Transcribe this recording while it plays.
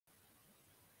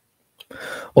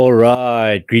All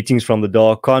right, greetings from the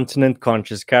Dark Continent,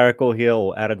 Conscious Caracal here,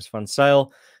 or Adams Van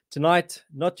Sale. Tonight,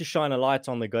 not to shine a light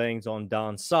on the goings on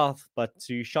down south, but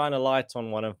to shine a light on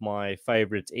one of my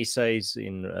favorite essays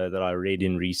that I read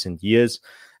in recent years.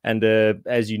 And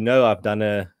as you know, I've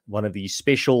done one of these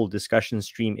special discussion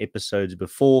stream episodes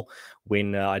before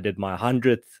when I did my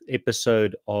 100th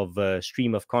episode of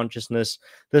Stream of Consciousness.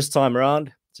 This time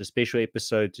around, it's a special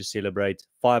episode to celebrate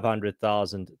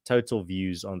 500,000 total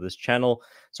views on this channel.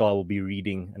 So I will be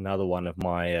reading another one of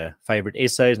my favorite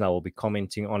essays, and I will be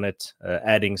commenting on it,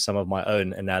 adding some of my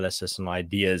own analysis and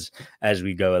ideas as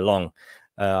we go along.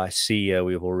 I see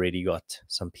we've already got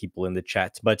some people in the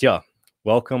chat. But yeah,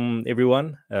 welcome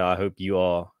everyone. I hope you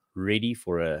are ready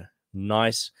for a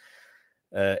nice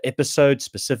episode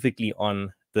specifically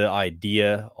on the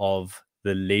idea of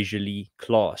the leisurely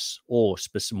class, or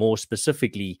more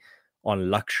specifically on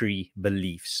luxury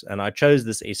beliefs. And I chose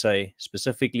this essay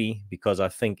specifically because I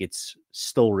think it's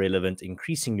still relevant,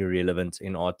 increasingly relevant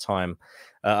in our time.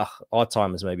 Our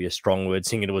time is maybe a strong word,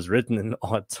 seeing it was written in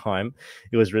our time.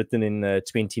 It was written in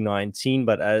 2019,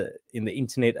 but in the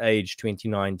internet age,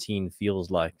 2019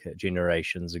 feels like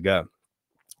generations ago.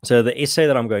 So the essay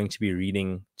that I'm going to be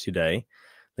reading today,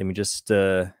 let me just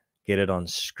get it on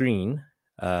screen.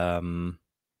 1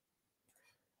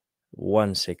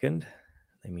 second.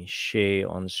 Let me share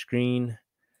on screen.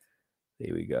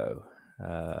 There we go.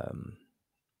 That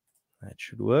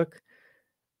should work.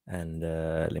 And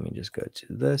let me just go to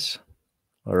this.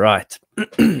 All right.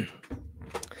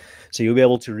 So you'll be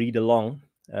able to read along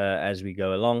as we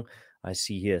go along. I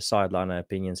see here Sideliner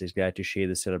Opinions is glad to share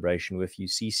the celebration with you,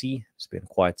 CC. It's been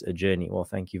quite a journey. Well,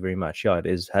 thank you very much. Yeah,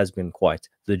 has been quite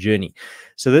the journey.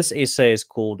 So this essay is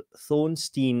called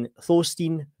Thorstein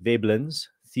Veblen's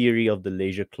Theory of the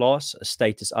Leisure Class, a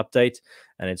status update,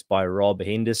 and it's by Rob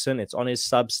Henderson. It's on his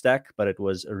Substack, but it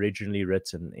was originally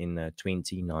written in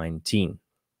 2019.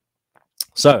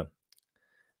 So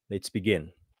let's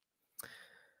begin.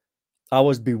 I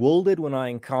was bewildered when I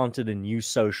encountered a new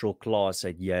social class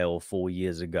at Yale 4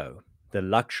 years ago, the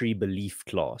luxury belief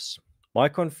class. My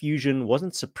confusion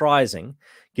wasn't surprising,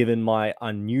 given my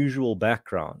unusual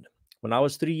background. When I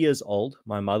was 3 years old,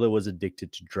 my mother was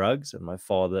addicted to drugs and my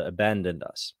father abandoned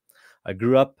us. I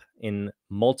grew up in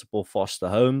multiple foster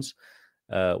homes,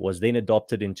 was then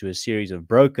adopted into a series of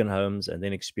broken homes, and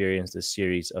then experienced a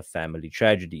series of family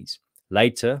tragedies.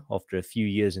 Later, after a few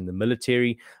years in the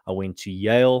military, I went to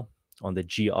Yale on the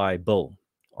GI Bill.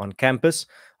 On campus,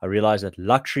 I realized that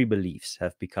luxury beliefs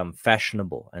have become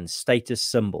fashionable and status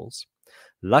symbols.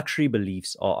 Luxury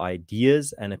beliefs are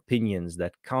ideas and opinions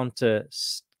that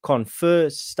confer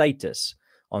status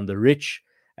on the rich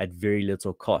at very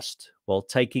little cost, while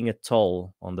taking a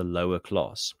toll on the lower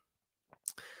class.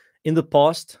 In the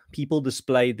past, people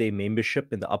displayed their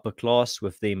membership in the upper class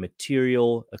with their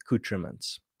material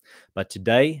accoutrements. But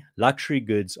today, luxury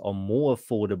goods are more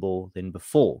affordable than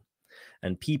before,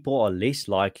 and people are less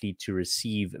likely to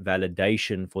receive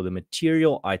validation for the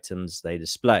material items they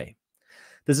display.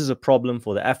 This is a problem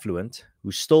for the affluent,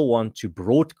 who still want to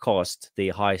broadcast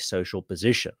their high social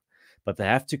position, but they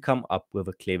have to come up with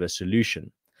a clever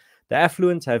solution. The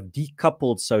affluent have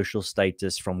decoupled social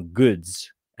status from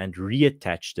goods and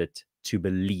reattached it to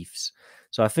beliefs.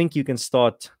 So I think you can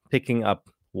start picking up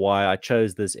why I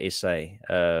chose this essay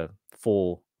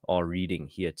for our reading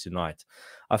here tonight.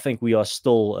 I think we are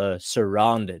still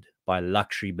surrounded by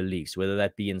luxury beliefs, whether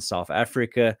that be in South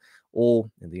Africa or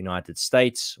in the United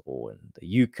States or in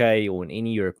the UK or in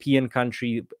any European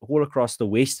country, all across the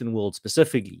Western world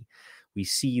specifically. We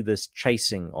see this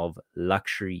chasing of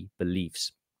luxury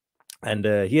beliefs. And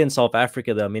here in South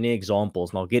Africa, there are many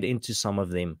examples, and I'll get into some of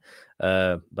them.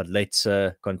 But let's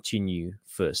continue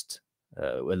first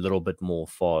a little bit more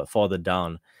farther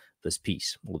down this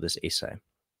piece or this essay.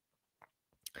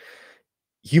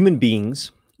 Human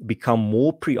beings become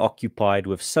more preoccupied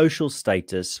with social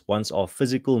status once our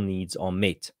physical needs are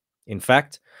met. In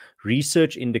fact,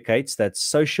 research indicates that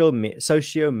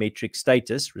sociometric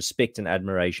status, respect and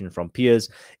admiration from peers,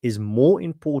 is more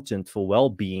important for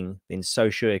well-being than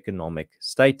socioeconomic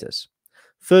status.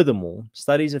 Furthermore,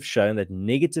 studies have shown that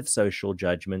negative social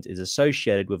judgment is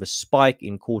associated with a spike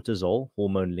in cortisol,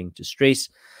 hormone linked to stress,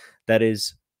 that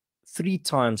is 3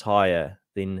 times higher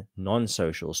than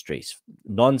non-social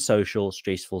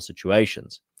stressful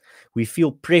situations. We feel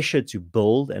pressure to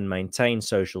build and maintain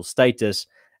social status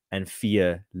and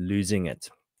fear losing it.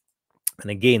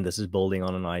 And again, this is building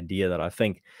on an idea that I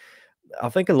think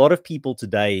a lot of people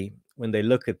today, when they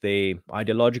look at their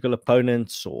ideological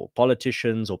opponents or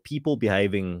politicians or people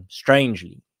behaving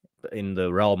strangely in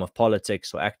the realm of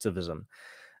politics or activism,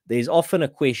 there's often a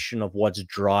question of what's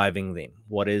driving them,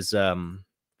 what's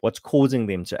causing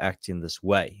them to act in this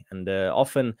way. And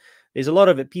often there's a lot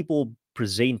of it. People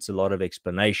present a lot of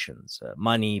explanations: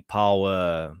 money,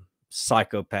 power,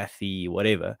 psychopathy,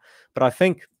 whatever. But I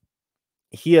think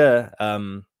here,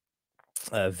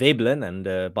 Veblen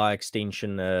and by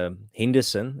extension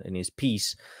Henderson in his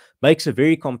piece makes a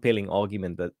very compelling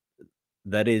argument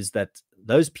that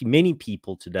many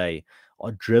people today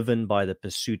are driven by the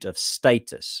pursuit of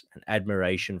status and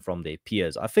admiration from their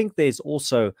peers. I think there's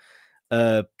also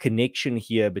a connection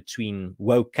here between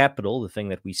woke capital, the thing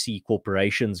that we see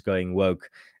corporations going woke,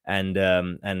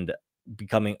 and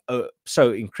becoming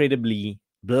so incredibly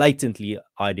blatantly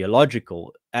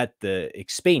ideological at their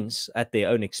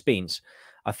own expense.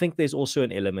 I think there's also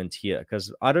an element here,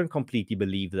 because I don't completely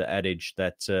believe the adage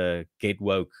that get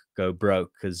woke, go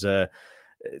broke, because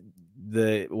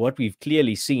what we've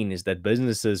clearly seen is that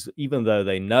businesses, even though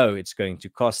they know it's going to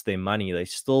cost them money, they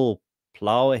still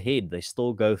plow ahead. They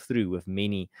still go through with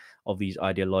many of these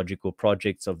ideological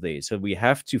projects of theirs. So we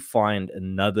have to find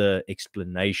another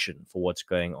explanation for what's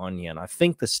going on here. And I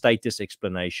think the status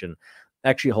explanation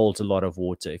actually holds a lot of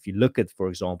water. If you look at, for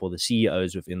example, the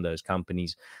CEOs within those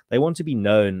companies, they want to be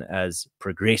known as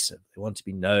progressive. They want to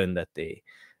be known that they're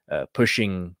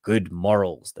pushing good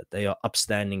morals, that they are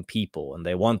upstanding people, and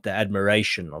they want the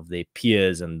admiration of their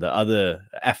peers and the other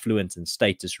affluent and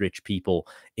status-rich people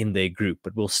in their group.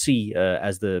 But we'll see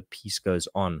as the piece goes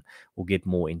on, we'll get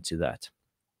more into that.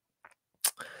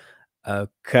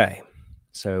 Okay,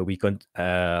 so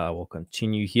I will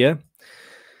continue here.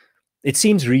 It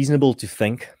seems reasonable to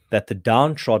think that the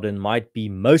downtrodden might be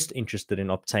most interested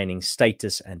in obtaining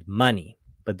status and money,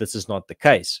 but this is not the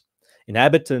case.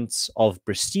 Inhabitants of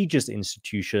prestigious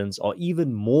institutions are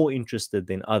even more interested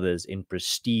than others in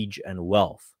prestige and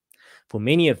wealth. For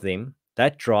many of them,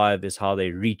 that drive is how they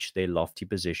reach their lofty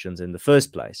positions in the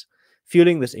first place.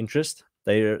 Fueling this interest,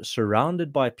 they are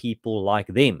surrounded by people like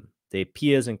them. Their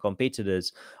peers and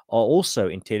competitors are also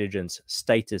intelligence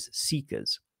status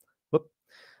seekers.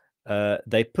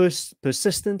 They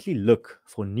persistently look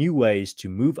for new ways to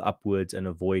move upwards and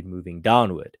avoid moving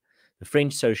downward. The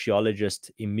French sociologist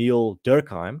Émile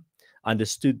Durkheim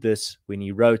understood this when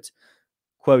he wrote,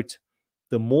 quote,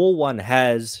 "The more one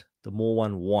has, the more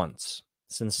one wants,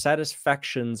 since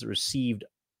satisfactions received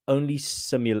only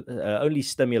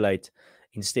stimulate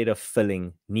instead of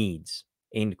filling needs,"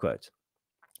 end quote.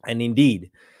 And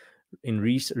indeed,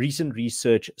 recent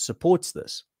research supports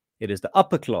this. It is the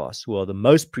upper class who are the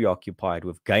most preoccupied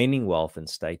with gaining wealth and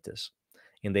status.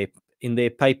 In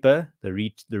their paper,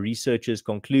 the researchers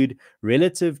conclude,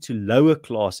 relative to lower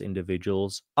class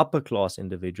individuals, upper class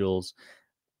individuals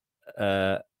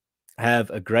have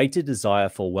a greater desire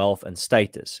for wealth and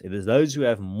status. It is those who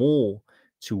have more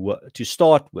to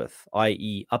start with,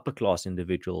 i.e. upper class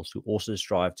individuals, who also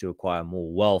strive to acquire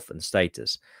more wealth and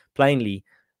status. Plainly,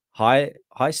 high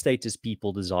status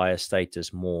people desire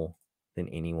status more than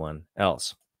anyone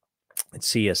else. Let's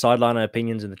see, a sideliner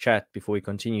opinions in the chat before we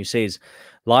continue says,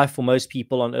 life for most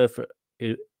people on earth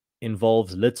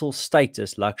involves little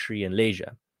status, luxury, and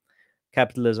leisure.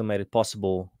 Capitalism made it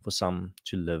possible for some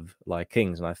to live like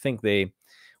kings. And I think when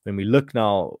we look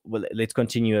now, well, let's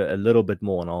continue a little bit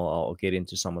more, and I'll get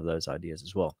into some of those ideas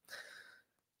as well.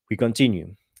 We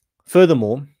continue.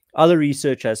 Furthermore, other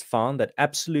research has found that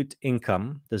absolute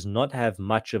income does not have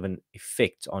much of an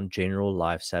effect on general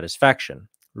life satisfaction.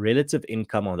 Relative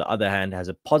income, on the other hand, has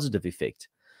a positive effect.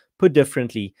 Put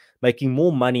differently, making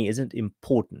more money isn't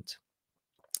important.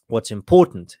 What's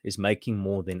important is making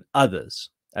more than others.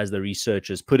 As the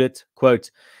researchers put it, quote,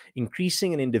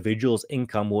 increasing an individual's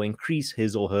income will increase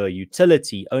his or her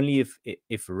utility only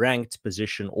if ranked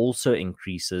position also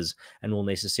increases, and will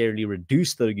necessarily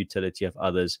reduce the utility of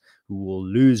others who will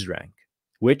lose rank,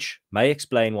 which may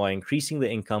explain why increasing the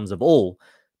incomes of all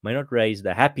may not raise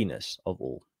the happiness of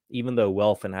all, even though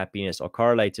wealth and happiness are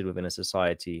correlated within a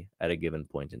society at a given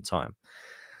point in time.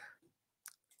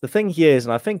 The thing here is,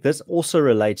 and I think this also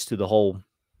relates to the whole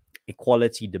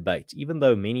equality debate, even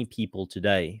though many people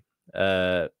today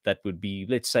that would be,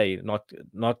 let's say,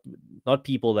 not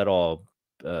people that are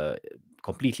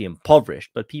completely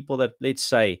impoverished, but people that, let's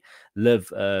say,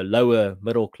 live a lower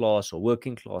middle class or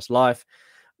working class life,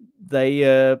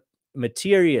 they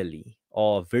materially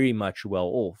are very much well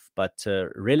off, but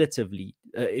relatively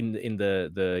in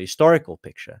the historical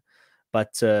picture,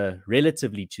 but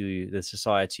relatively to the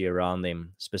society around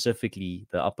them, specifically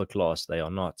the upper class, they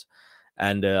are not.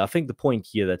 And I think the point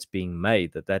here that's being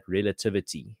made, that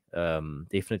relativity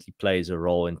definitely plays a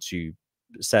role into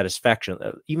satisfaction,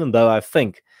 even though I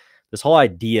think this whole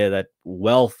idea that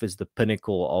wealth is the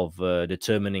pinnacle of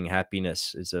determining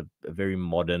happiness is a very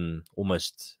modern,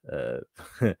 almost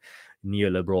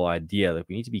neoliberal idea that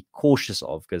we need to be cautious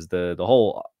of, because the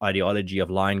whole ideology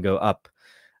of line go up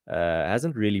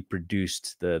hasn't really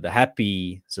produced the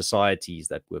happy societies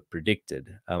that were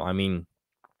predicted. I mean,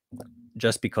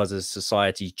 just because a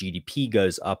society's GDP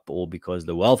goes up, or because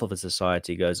the wealth of a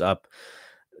society goes up,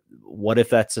 what if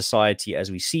that society,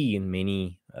 as we see in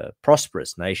many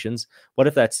prosperous nations, what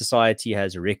if that society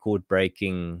has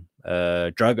record-breaking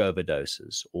drug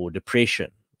overdoses or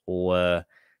depression or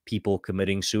people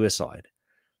committing suicide?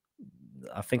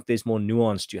 I think there's more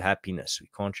nuance to happiness. We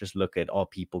can't just look at, are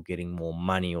people getting more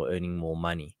money or earning more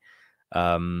money?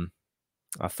 I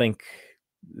think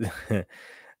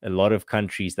a lot of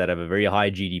countries that have a very high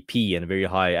GDP and a very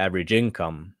high average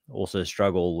income also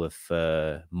struggle with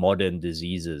modern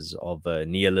diseases of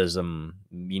nihilism,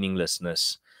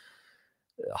 meaninglessness,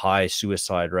 high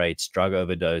suicide rates, drug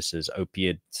overdoses,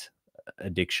 opiate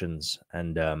addictions,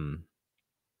 and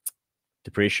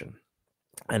depression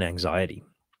and anxiety.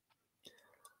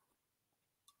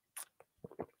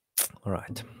 All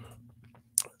right.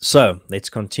 So let's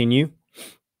continue.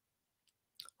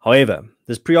 However,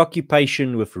 this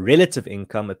preoccupation with relative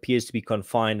income appears to be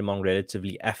confined among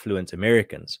relatively affluent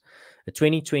Americans. A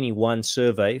 2021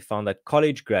 survey found that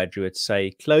college graduates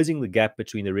say closing the gap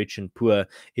between the rich and poor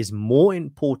is more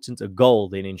important a goal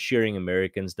than ensuring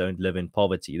Americans don't live in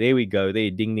poverty. There we go. There,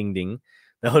 ding, ding, ding.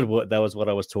 That was what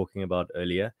I was talking about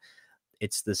earlier.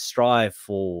 It's the strive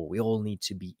for, we all need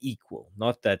to be equal,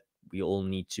 not that we all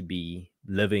need to be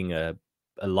living a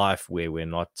life where we're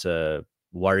not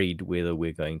worried whether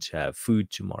we're going to have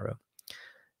food tomorrow.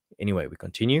 Anyway, we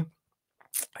continue.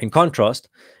 In contrast,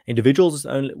 individuals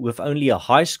with only a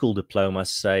high school diploma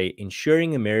say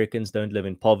ensuring Americans don't live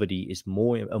in poverty is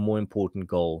a more important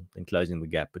goal than closing the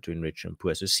gap between rich and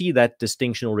poor. So see that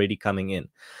distinction already coming in.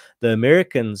 The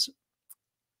Americans,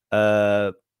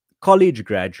 college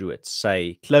graduates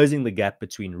say closing the gap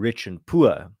between rich and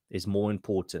poor is more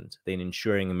important than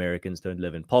ensuring Americans don't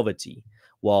live in poverty,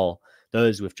 while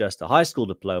those with just a high school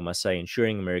diploma say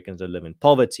ensuring Americans don't live in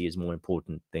poverty is more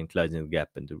important than closing the gap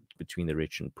between the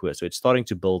rich and poor. So it's starting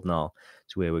to build now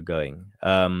to where we're going.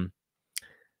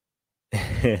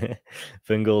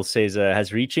 Fingal says,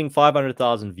 has reaching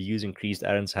 500,000 views increased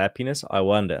Aaron's happiness? I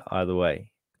wonder. Either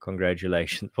way,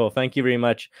 congratulations. Well, thank you very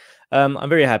much. I'm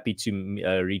very happy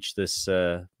to reach this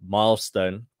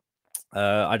milestone.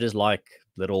 I just like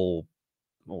little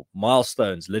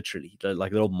milestones, literally,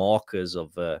 like little markers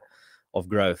of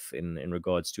growth in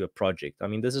regards to a project. I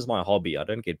mean, this is my hobby. I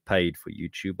don't get paid for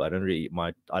YouTube.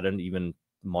 I don't even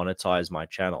monetize my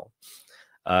channel.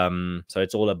 So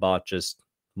it's all about just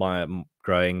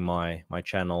growing my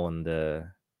channel and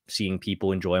seeing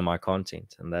people enjoy my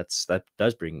content, and that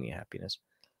does bring me happiness.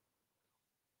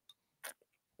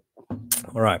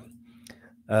 All right,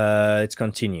 let's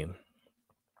continue.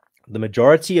 The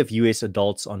majority of US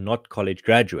adults are not college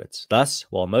graduates. Thus,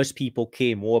 while most people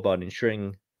care more about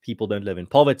ensuring people don't live in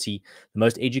poverty, the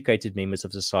most educated members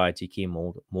of society care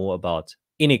more about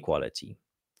inequality.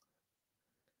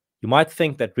 You might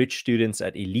think that rich students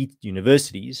at elite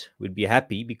universities would be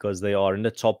happy because they are in the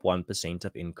top 1%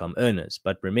 of income earners.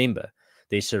 But remember,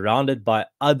 they're surrounded by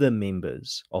other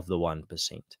members of the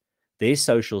 1%. Their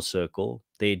social circle,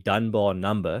 their Dunbar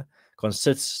number,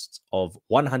 consists of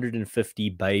 150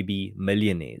 baby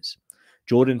millionaires.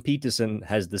 Jordan Peterson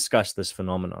has discussed this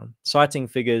phenomenon, citing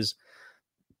figures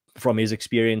from his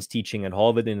experience teaching at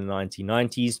Harvard in the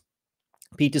 1990s.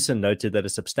 Peterson noted that a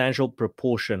substantial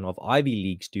proportion of Ivy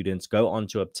League students go on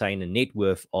to obtain a net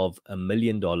worth of $1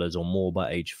 million or more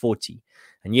by age 40.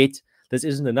 And yet, this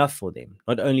isn't enough for them.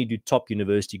 Not only do top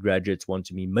university graduates want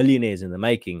to be millionaires in the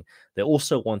making, they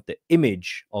also want the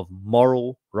image of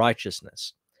moral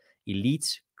righteousness.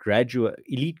 Elite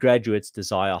graduates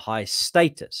desire high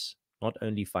status, not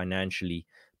only financially,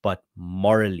 but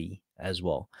morally as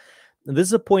well. And this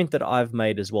is a point that I've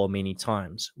made as well many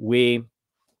times, where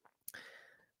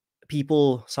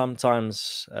people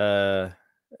sometimes, I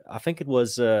think it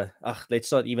was,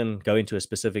 let's not even go into a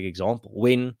specific example.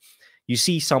 When you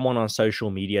see someone on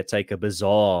social media take a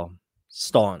bizarre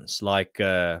stance, like,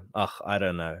 I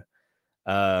don't know,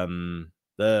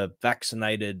 the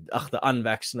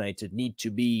unvaccinated need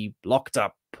to be locked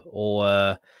up,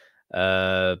 or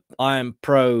I'm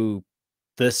pro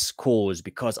this cause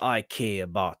because I care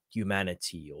about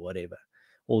humanity, or whatever.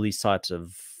 All these types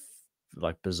of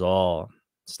like bizarre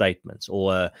statements,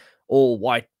 or all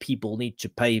white people need to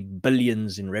pay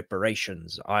billions in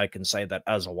reparations. I can say that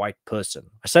as a white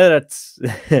person. I say that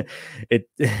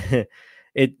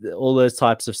all those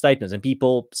types of statements. And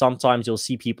people, sometimes you'll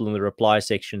see people in the reply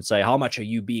section say, how much are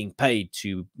you being paid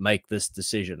to make this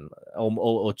decision,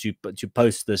 or to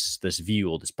post this view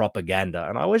or this propaganda?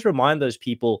 And I always remind those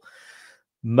people,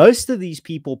 most of these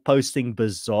people posting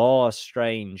bizarre,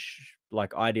 strange,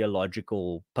 like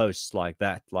ideological posts like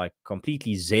that, like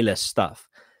completely zealous stuff,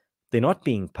 they're not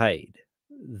being paid.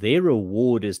 Their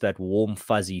reward is that warm,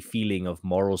 fuzzy feeling of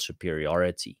moral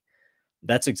superiority.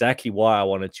 That's exactly why I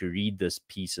wanted to read this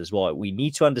piece as well. We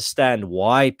need to understand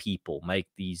why people make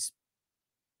these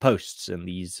posts and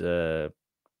these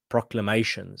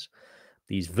proclamations,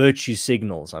 these virtue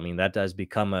signals. I mean, that has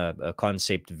become a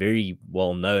concept very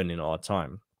well known in our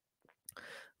time.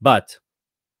 But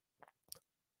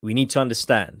we need to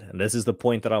understand, and this is the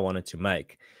point that I wanted to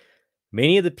make,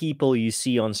 many of the people you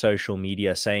see on social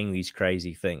media saying these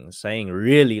crazy things, saying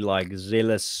really like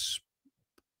zealous,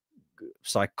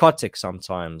 psychotic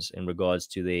sometimes in regards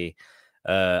to their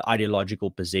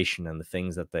ideological position and the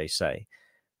things that they say,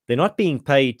 they're not being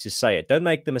paid to say it. Don't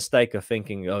make the mistake of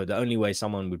thinking, oh, the only way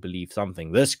someone would believe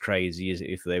something this crazy is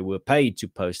if they were paid to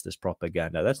post this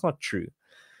propaganda. That's not true.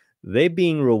 They're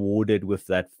being rewarded with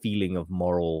that feeling of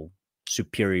moral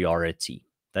superiority.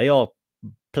 They are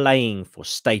playing for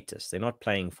status. They're not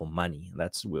playing for money.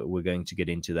 We're going to get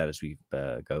into that as we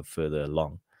go further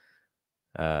along.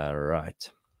 Right.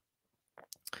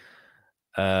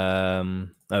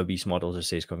 Beast Mod also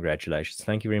says congratulations.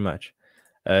 Thank you very much.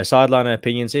 Sideliner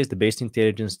Opinion says the best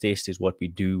intelligence test is what we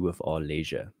do with our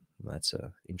leisure. That's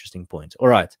an interesting point. All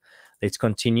right, let's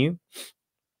continue.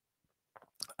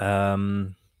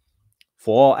 For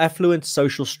our affluent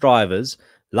social strivers,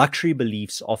 luxury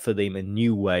beliefs offer them a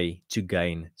new way to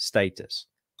gain status.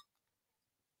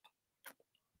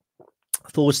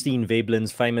 Thorstein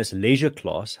Veblen's famous leisure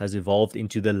class has evolved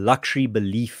into the luxury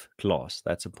belief class.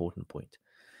 That's an important point.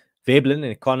 Veblen, an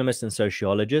economist and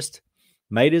sociologist,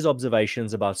 made his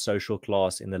observations about social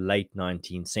class in the late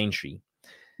 19th century.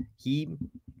 He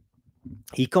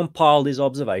compiled his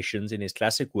observations in his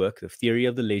classic work, The Theory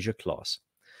of the Leisure Class.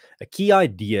 A key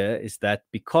idea is that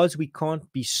because we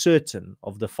can't be certain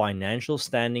of the financial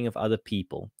standing of other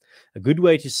people, a good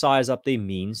way to size up their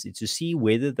means is to see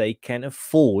whether they can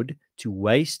afford to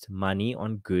waste money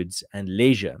on goods and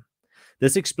leisure.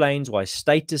 This explains why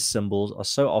status symbols are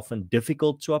so often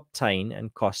difficult to obtain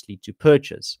and costly to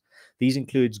purchase. These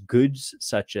include goods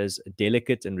such as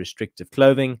delicate and restrictive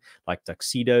clothing, like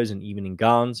tuxedos and evening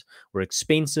gowns, or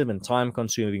expensive and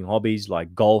time-consuming hobbies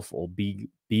like golf or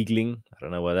beagling. I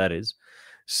don't know what that is.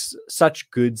 Such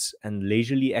goods and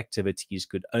leisurely activities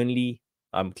could only...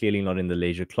 I'm clearly not in the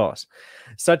leisure class.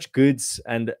 Such goods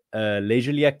and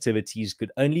leisurely activities could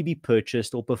only be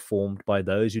purchased or performed by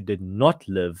those who did not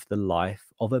live the life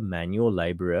of a manual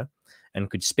laborer and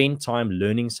could spend time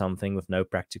learning something with no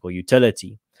practical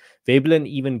utility. Veblen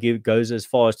even goes as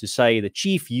far as to say the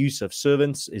chief use of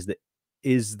servants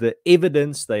is the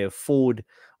evidence they afford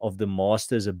of the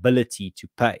master's ability to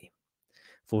pay.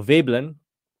 For Veblen,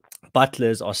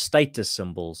 butlers are status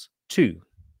symbols too.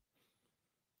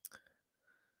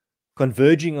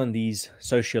 Converging on these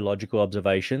sociological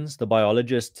observations, the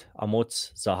biologist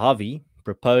Amos Zahavi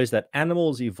proposed that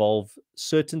animals evolve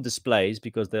certain displays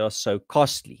because they are so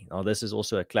costly. Now, this is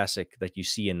also a classic that you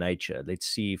see in nature. Let's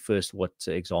see first what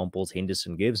examples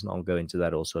Henderson gives, and I'll go into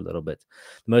that also a little bit.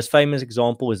 The most famous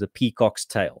example is the peacock's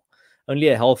tail. Only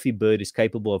a healthy bird is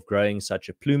capable of growing such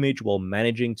a plumage while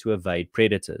managing to evade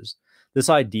predators. This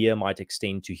idea might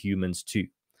extend to humans too.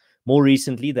 More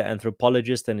recently, the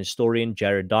anthropologist and historian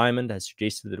Jared Diamond has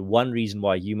suggested that one reason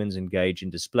why humans engage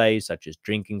in displays such as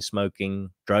drinking,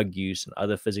 smoking, drug use, and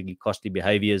other physically costly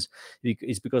behaviors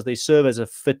is because they serve as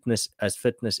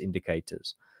fitness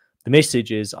indicators. The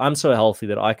message is, I'm so healthy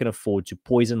that I can afford to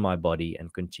poison my body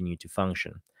and continue to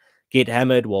function. Get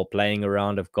hammered while playing a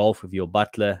round of golf with your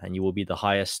butler, and you will be the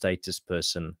highest status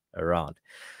person around.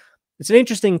 It's an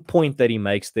interesting point that he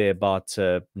makes there about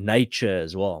nature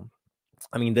as well.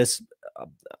 I mean,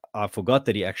 I forgot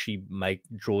that he actually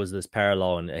draws this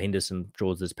parallel, and Henderson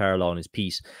draws this parallel in his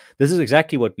piece. This is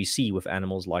exactly what we see with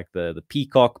animals like the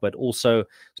peacock, but also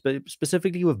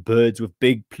specifically with birds with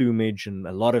big plumage and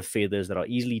a lot of feathers that are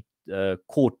easily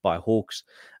caught by hawks,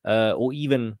 or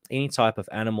even any type of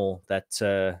animal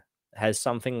that has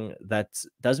something that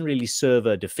doesn't really serve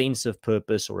a defensive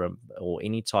purpose or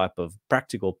any type of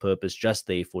practical purpose, just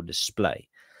there for display.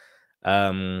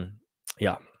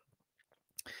 Yeah.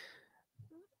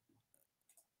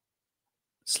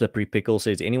 Slippery Pickle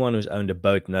says, anyone who's owned a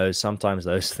boat knows sometimes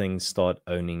those things start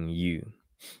owning you.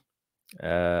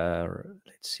 Let's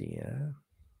see.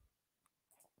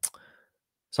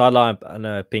 Sideline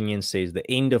opinion says the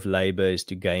end of labor is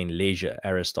to gain leisure.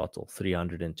 Aristotle,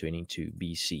 322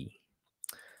 BC.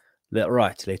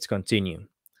 Right, let's continue.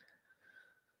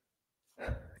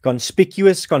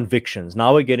 Conspicuous convictions.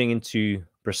 Now we're getting into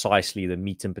precisely the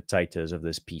meat and potatoes of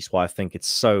this piece, why I think it's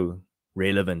so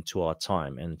relevant to our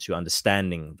time and to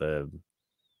understanding the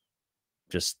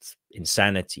just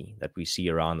insanity that we see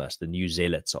around us, the new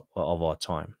zealots of our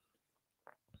time.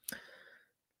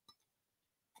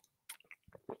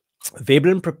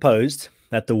 Veblen proposed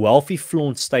that the wealthy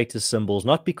flaunt status symbols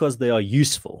not because they are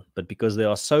useful, but because they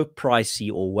are so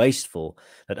pricey or wasteful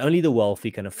that only the wealthy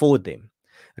can afford them.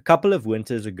 A couple of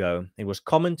winters ago, it was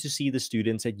common to see the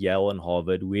students at Yale and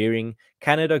Harvard wearing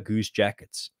Canada Goose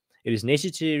jackets. It is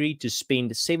necessary to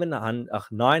spend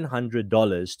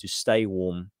 $900 to stay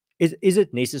warm. Is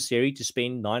it necessary to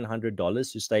spend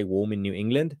 $900 to stay warm in New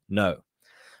England? No.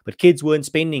 But kids weren't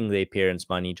spending their parents'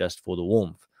 money just for the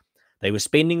warmth. They were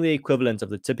spending the equivalent of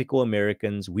the typical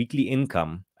American's weekly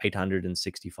income,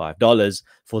 $865,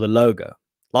 for the logo.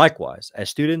 Likewise, are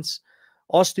students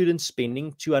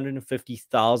spending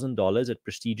 $250,000 at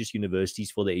prestigious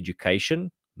universities for their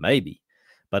education? Maybe.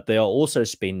 But they are also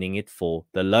spending it for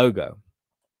the logo.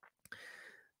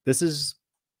 This is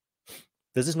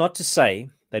not to say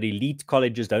that elite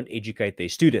colleges don't educate their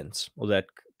students or that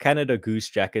Canada Goose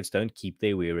jackets don't keep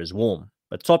their wearers warm.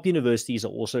 But top universities are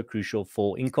also crucial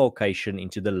for inculcation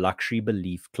into the luxury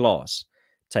belief class.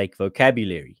 Take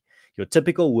vocabulary. Your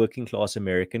typical working class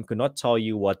American could not tell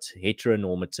you what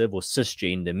heteronormative or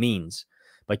cisgender means.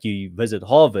 But you visit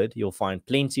Harvard, you'll find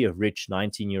plenty of rich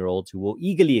 19-year-olds who will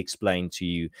eagerly explain to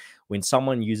you when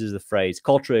someone uses the phrase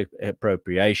cultural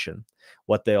appropriation.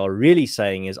 What they are really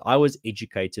saying is, I was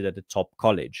educated at a top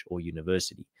college or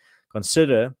university.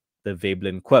 Consider the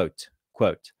Veblen quote,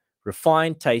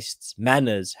 refined tastes,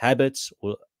 manners, habits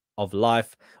of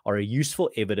life are a useful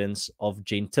evidence of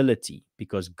gentility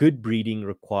because good breeding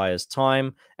requires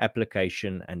time,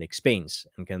 application, and expense,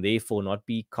 and can therefore not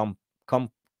be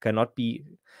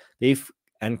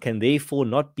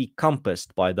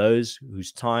compassed by those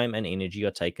whose time and energy are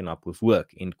taken up with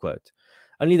work. End quote.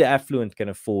 Only the affluent can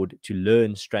afford to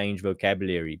learn strange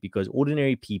vocabulary because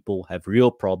ordinary people have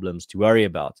real problems to worry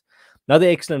about. Another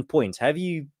excellent point. I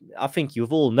think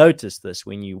you've all noticed this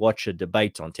when you watch a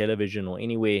debate on television or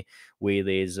anywhere where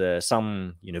there's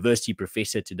some university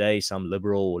professor today, some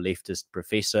liberal or leftist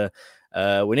professor,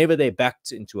 whenever they're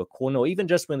backed into a corner, or even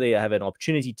just when they have an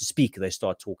opportunity to speak, they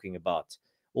start talking about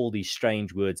all these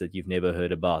strange words that you've never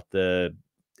heard about, the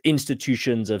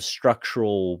institutions of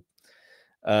structural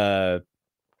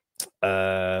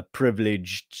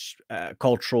privileged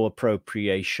cultural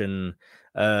appropriation,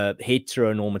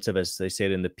 heteronormative, as they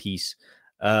said in the piece,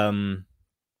 all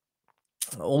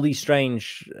these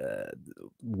strange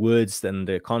words and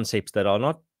the concepts that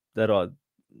are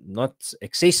not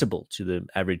accessible to the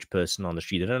average person on the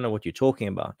street. They don't know what you're talking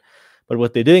about. But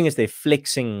what they're doing is they're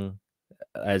flexing,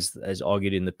 as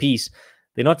argued in the piece.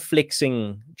 They're not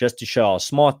flexing just to show how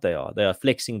smart they are. They are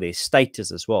flexing their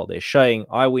status as well. They're showing,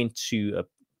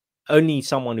 only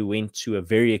someone who went to a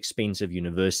very expensive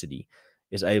university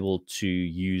is able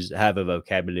to have a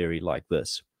vocabulary like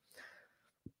this.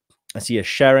 I see a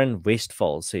Sharon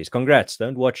Westfall says, congrats,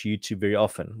 don't watch YouTube very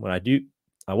often. When I do,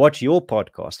 I watch your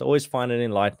podcast. I always find it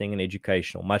enlightening and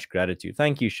educational. Much gratitude.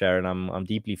 Thank you, Sharon. I'm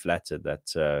deeply flattered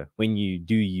that when you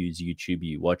do use YouTube,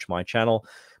 you watch my channel.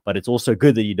 But it's also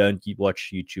good that you don't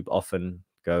watch YouTube often.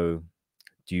 Go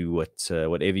do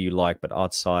whatever you like, but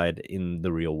outside in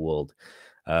the real world.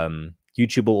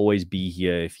 YouTube will always be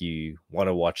here if you want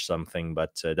to watch something,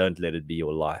 but don't let it be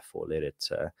your life or let it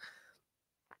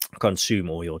consume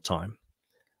all your time.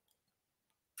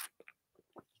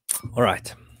 All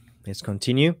right, let's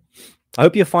continue. I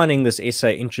hope you're finding this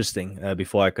essay interesting.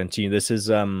 Before I continue, this is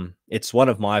it's one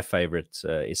of my favorite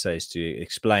essays to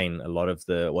explain a lot of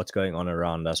what's going on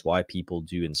around us, why people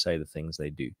do and say the things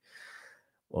they do.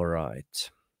 All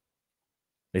right,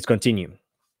 let's continue.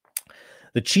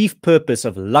 The chief purpose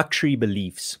of luxury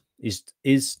beliefs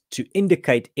is to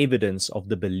indicate evidence of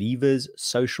the believer's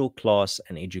social class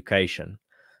and education.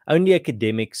 Only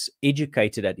academics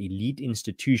educated at elite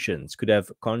institutions could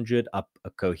have conjured up a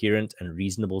coherent and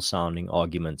reasonable sounding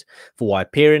argument for why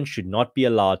parents should not be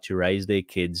allowed to raise their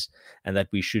kids and that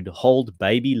we should hold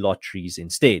baby lotteries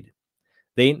instead.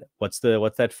 Then, what's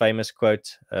that famous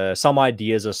quote? Some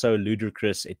ideas are so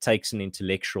ludicrous, it takes an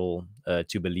intellectual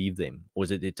to believe them. Or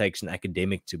is it takes an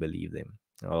academic to believe them?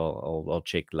 I'll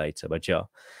check later. But yeah,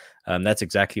 that's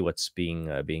exactly what's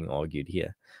being argued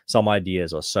here. Some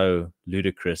ideas are so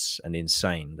ludicrous and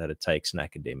insane that it takes an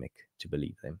academic to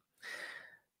believe them.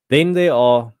 Then there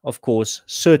are, of course,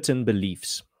 certain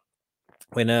beliefs.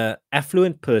 When an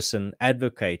affluent person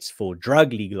advocates for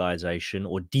drug legalization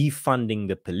or defunding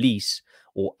the police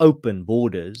or open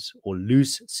borders or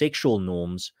loose sexual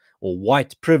norms or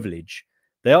white privilege,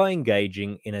 they are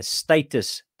engaging in a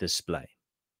status display.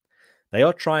 They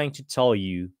are trying to tell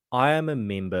you, I am a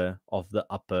member of the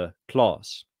upper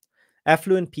class.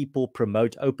 Affluent people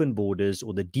promote open borders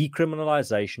or the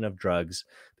decriminalization of drugs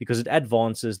because it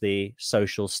advances their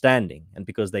social standing and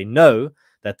because they know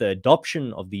that the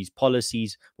adoption of these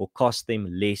policies will cost them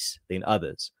less than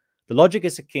others. The logic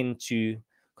is akin to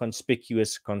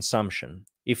conspicuous consumption.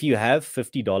 If you have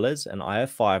 $50 and I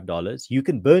have $5, you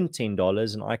can burn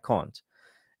 $10 and I can't.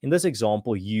 In this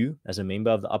example, you, as a member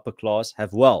of the upper class,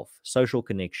 have wealth, social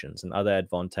connections, and other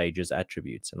advantageous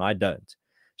attributes, and I don't.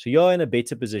 So you're in a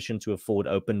better position to afford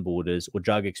open borders or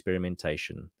drug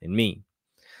experimentation than me.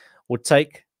 Or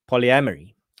take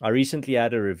polyamory. I recently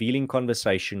had a revealing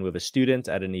conversation with a student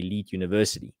at an elite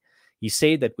university. He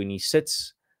said that when he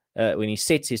sets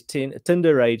his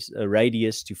Tinder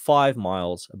radius to 5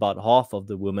 miles, about half of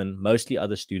the women, mostly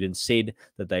other students, said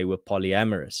that they were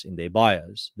polyamorous in their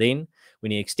bios. Then,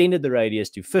 when he extended the radius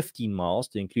to 15 miles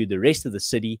to include the rest of the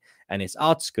city and its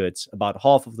outskirts, about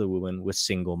half of the women were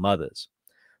single mothers.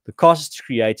 The costs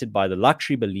created by the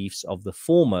luxury beliefs of the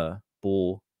former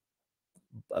bore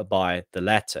by the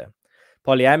latter.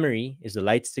 Polyamory is the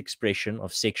latest expression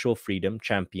of sexual freedom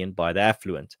championed by the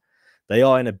affluent. They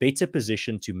are in a better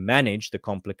position to manage the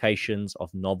complications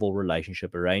of novel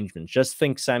relationship arrangements. Just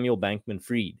think Samuel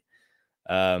Bankman-Fried.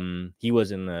 He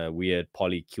was in a weird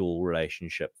polycule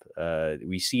relationship.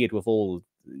 We see it with all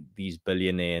these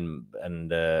billionaire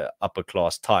and upper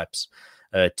class types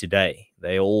today.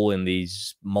 They're all in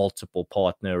these multiple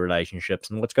partner relationships.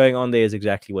 And what's going on there is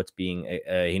exactly what's being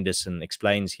Henderson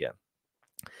explains here.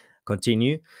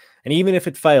 Continue. And even if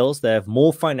it fails, they have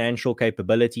more financial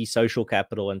capability, social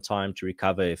capital, and time to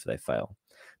recover if they fail.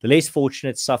 The less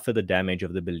fortunate suffer the damage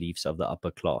of the beliefs of the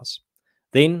upper class.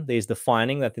 Then there's the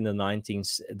finding that in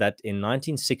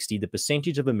 1960, the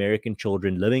percentage of American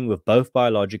children living with both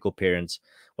biological parents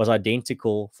was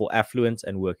identical for affluent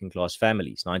and working class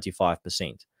families,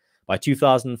 95%. By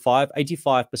 2005,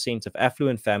 85% of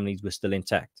affluent families were still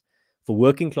intact. For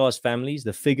working class families,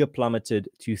 the figure plummeted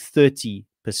to 30%.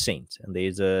 And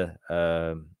there's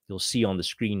you'll see on the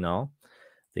screen now,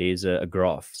 there's a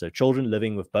graph. So children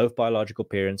living with both biological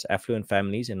parents, affluent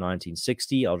families in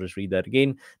 1960, I'll just read that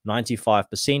again,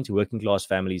 95%, working class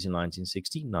families in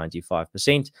 1960,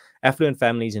 95%, affluent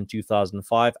families in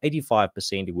 2005,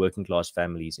 85%, working class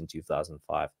families in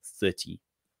 2005, 30%.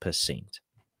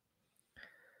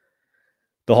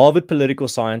 The Harvard political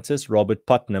scientist Robert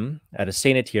Putnam at a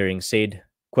Senate hearing said,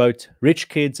 quote, rich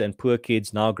kids and poor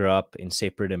kids now grow up in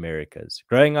separate Americas.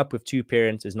 Growing up with two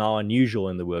parents is now unusual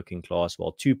in the working class,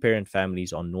 while two-parent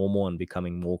families are normal and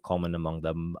becoming more common among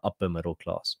the upper middle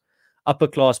class. Upper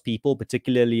class people,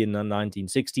 particularly in the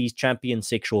 1960s, championed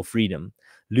sexual freedom.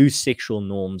 Loose sexual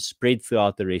norms spread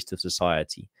throughout the rest of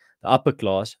society. The upper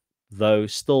class, though,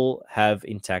 still have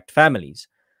intact families.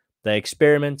 They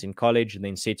experiment in college and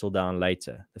then settle down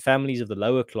later. The families of the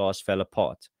lower class fell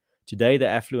apart. Today, the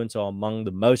affluent are among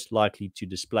the most likely to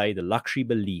display the luxury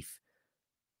belief.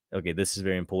 Okay, this is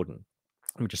very important.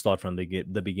 Let me just start from the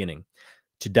beginning.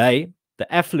 Today,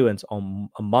 the affluent are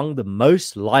among the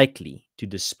most likely to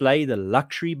display the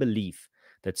luxury belief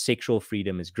that sexual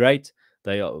freedom is great,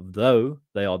 though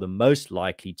they are the most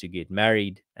likely to get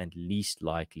married and least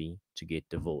likely to get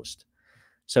divorced.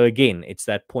 So again, it's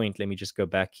that point. Let me just go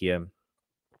back here.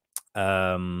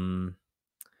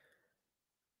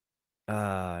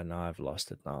 No, I've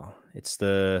lost it now. It's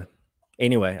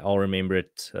anyway, I'll remember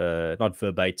it, not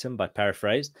verbatim, but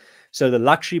paraphrased. So the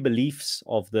luxury beliefs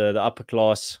of the upper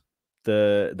class,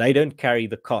 they don't carry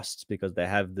the costs because they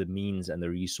have the means and the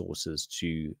resources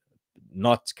to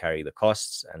not carry the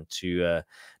costs and to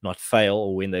not fail,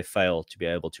 or when they fail, to be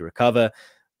able to recover.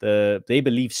 Their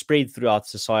beliefs spread throughout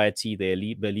society. Their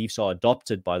beliefs are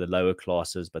adopted by the lower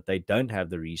classes, but they don't have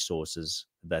the resources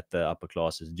that the upper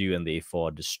classes do, and therefore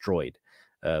are destroyed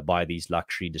by these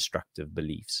luxury destructive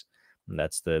beliefs. And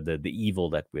that's the evil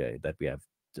that we have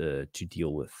to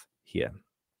deal with here.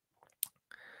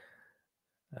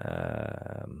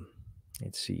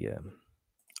 Let's see.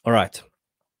 All right.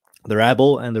 The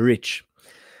rabble and the rich.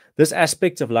 This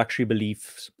aspect of luxury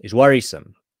beliefs is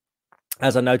worrisome.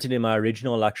 As I noted in my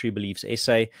original luxury beliefs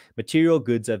essay, material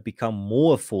goods have become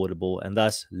more affordable and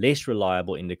thus less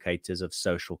reliable indicators of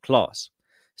social class.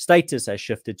 Status has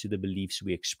shifted to the beliefs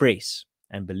we express,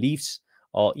 and beliefs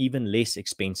are even less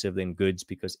expensive than goods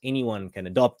because anyone can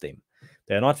adopt them.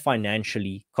 They are not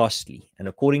financially costly. And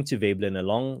according to Veblen,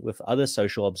 along with other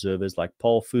social observers like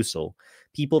Paul Fussell,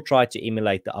 people try to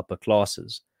emulate the upper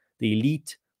classes. The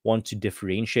elite want to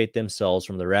differentiate themselves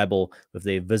from the rabble with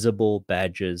their visible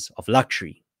badges of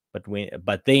luxury.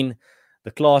 But then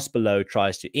the class below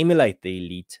tries to emulate the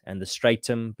elite and the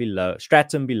stratum below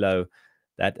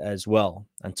that as well,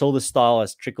 until the style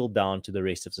has trickled down to the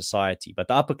rest of society. But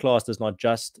the upper class does not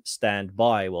just stand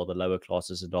by while the lower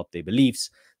classes adopt their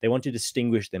beliefs. They want to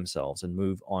distinguish themselves and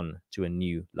move on to a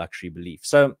new luxury belief.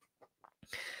 So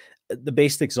the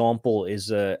best example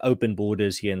is open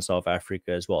borders here in South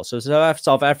Africa as well. So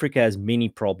South Africa has many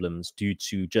problems due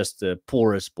to just the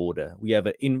porous border. We have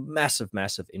a massive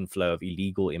inflow of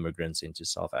illegal immigrants into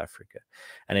South Africa,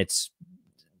 and it's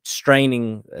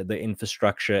straining the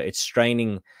infrastructure. It's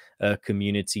straining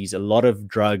communities. A lot of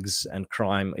drugs and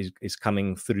crime is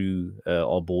coming through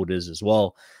our borders as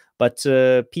well. But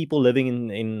people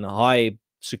living in high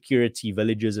security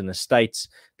villages and estates,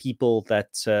 people that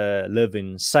live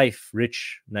in safe,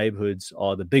 rich neighborhoods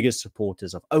are the biggest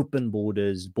supporters of open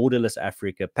borders, borderless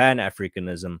Africa,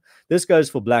 Pan-Africanism. This goes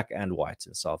for black and white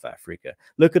in South Africa.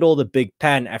 Look at all the big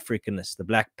Pan-Africanists, the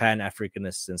black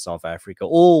Pan-Africanists in South Africa,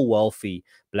 all wealthy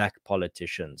black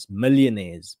politicians,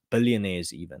 millionaires,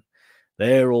 billionaires even.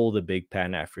 They're all the big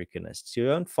Pan-Africanists. You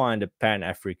don't find a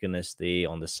Pan-Africanist there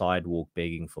on the sidewalk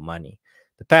begging for money.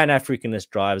 The Pan-Africanist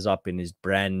drives up in his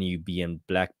brand new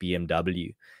black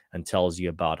BMW and tells you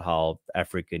about how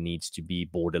Africa needs to be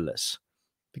borderless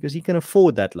because he can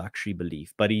afford that luxury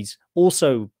belief. But he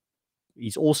also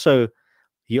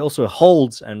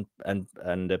holds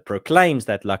and proclaims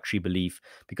that luxury belief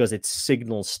because it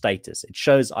signals status. It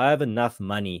shows I have enough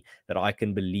money that I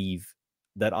can believe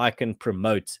that I can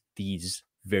promote these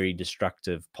very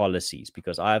destructive policies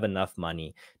because I have enough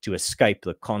money to escape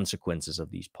the consequences of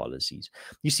these policies.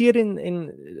 You see it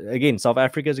in again, South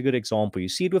Africa is a good example. You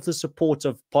see it with the support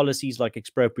of policies like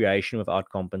expropriation without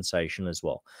compensation as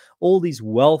well. All these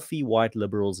wealthy white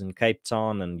liberals in Cape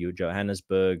Town and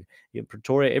Johannesburg,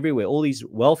 Pretoria, everywhere, all these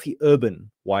wealthy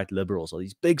urban white liberals are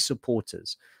these big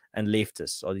supporters, and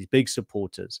leftists are these big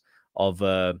supporters of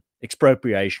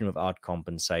expropriation without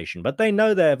compensation. But they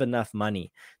know they have enough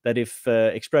money that if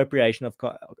expropriation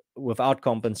without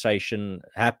compensation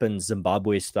happens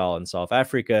Zimbabwe style in South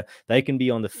Africa, they can be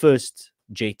on the first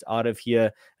jet out of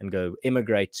here and go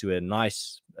immigrate to a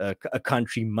nice a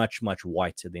country much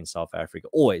whiter than South Africa.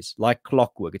 Always like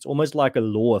clockwork. It's almost like a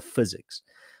law of physics.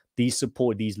 These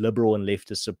liberal and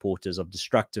leftist supporters of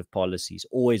destructive policies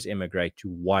always immigrate to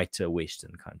whiter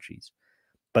Western countries.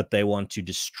 But they want to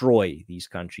destroy these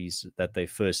countries that they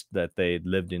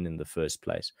lived in the first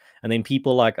place. And then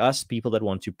people like us, people that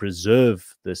want to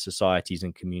preserve the societies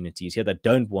and communities here, that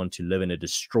don't want to live in a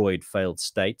destroyed, failed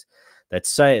state,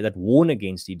 that warn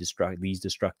against these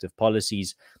destructive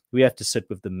policies, we have to sit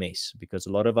with the mess because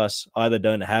a lot of us either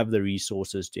don't have the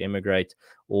resources to immigrate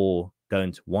or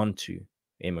don't want to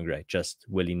immigrate just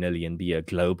willy-nilly and be a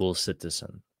global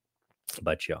citizen.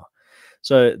 But yeah.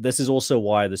 So this is also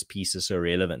why this piece is so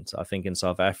relevant. I think in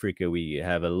South Africa, we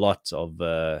have a lot of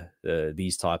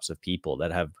these types of people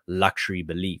that have luxury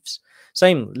beliefs.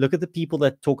 Same, look at the people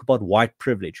that talk about white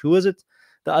privilege. Who was it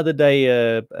the other day?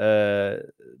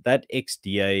 That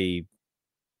ex-DA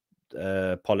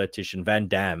politician, Van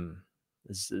Dam,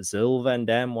 Zil Van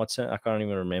Dam, I can't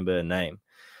even remember her name.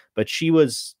 But she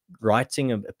was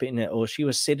writing or she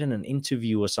was said in an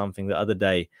interview or something the other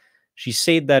day. She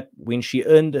said that when she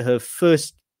earned her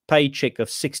first paycheck of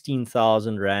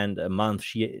 16,000 Rand a month,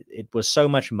 it was so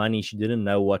much money she didn't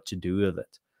know what to do with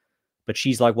it. But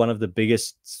she's like one of the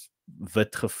biggest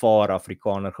wit gevaar,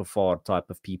 Afrikaner gevaar type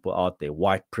of people out there,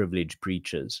 white privilege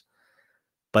preachers.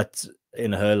 But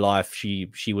in her life,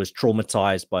 she was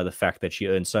traumatized by the fact that she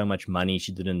earned so much money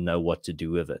she didn't know what to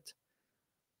do with it.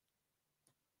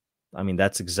 I mean,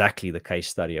 that's exactly the case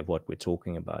study of what we're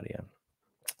talking about here.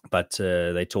 But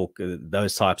they talk,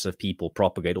 those types of people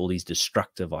propagate all these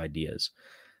destructive ideas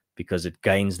because it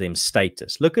gains them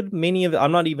status. Look at many of,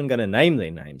 I'm not even going to name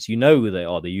their names. You know who they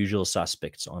are, the usual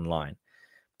suspects online.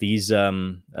 These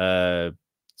white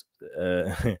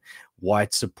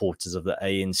supporters of the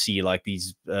ANC, like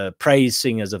these praise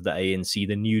singers of the ANC,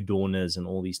 the New Dawners, and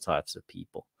all these types of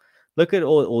people. Look at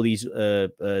all these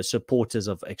supporters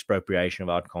of expropriation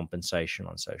without compensation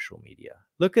on social media.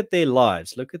 Look at their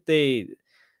lives. Look at their...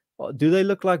 Do they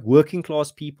look like working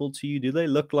class people to you? Do they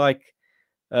look like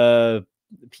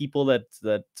people that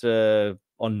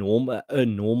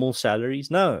earn normal salaries?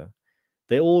 No.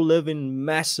 They all live in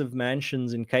massive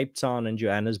mansions in Cape Town and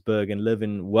Johannesburg and live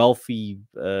in wealthy,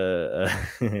 the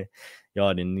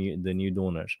New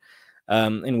Dawners,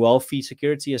 in wealthy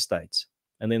security estates.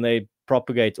 and then they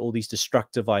propagate all these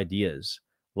destructive ideas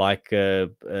like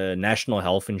national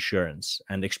health insurance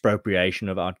and expropriation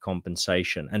of our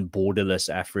compensation and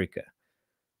borderless Africa.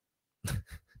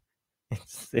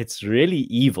 It's really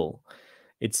evil.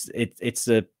 It's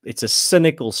a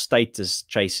cynical status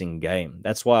chasing game.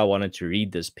 That's why I wanted to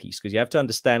read this piece, because you have to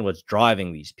understand what's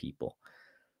driving these people.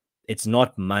 It's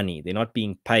not money. They're not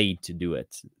being paid to do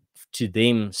it. To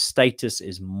them, status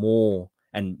is more,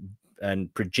 and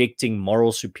projecting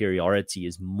moral superiority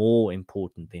is more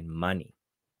important than money,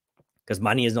 because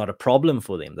money is not a problem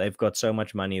for them. They've got so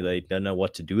much money they don't know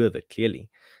what to do with it, clearly,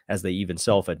 as they even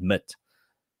self-admit.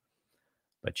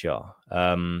 But yeah,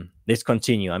 let's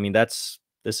continue. I mean, this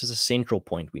is a central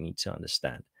point we need to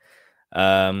understand.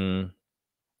 Let's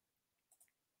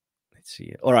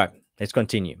see. All right, let's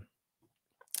continue.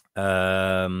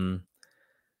 Move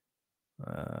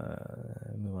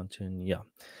on to, yeah.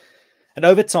 And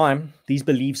over time, these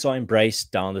beliefs are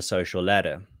embraced down the social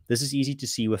ladder. This is easy to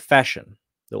see with fashion.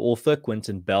 The author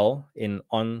Quentin Bell, in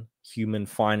On Human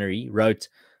Finery, wrote,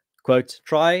 quote,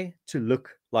 "Try to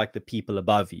look like the people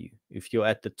above you. If you're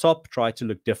at the top, try to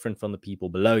look different from the people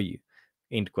below you,"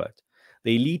 end quote.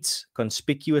 The elite's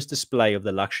conspicuous display of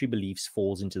the luxury beliefs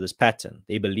falls into this pattern.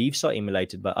 Their beliefs are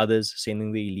emulated by others,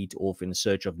 sending the elite off in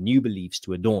search of new beliefs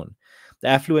to adorn. The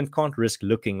affluent can't risk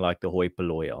looking like the hoi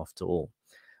polloi after all.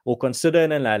 Or consider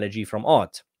an analogy from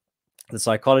art. The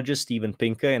psychologist Steven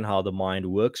Pinker, in How the Mind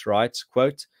Works, writes,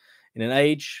 quote, "In an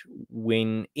age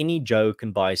when any Joe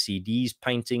can buy CDs,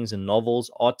 paintings, and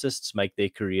novels, artists make their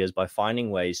careers by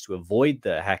finding ways to avoid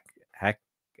the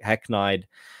hackneyed,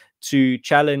 to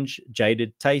challenge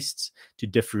jaded tastes, to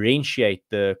differentiate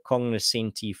the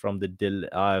cognoscenti from the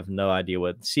I have no idea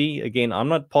what. See, again, I'm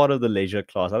not part of the leisure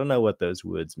class. I don't know what those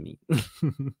words mean.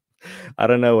 I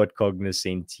don't know what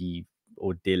cognoscenti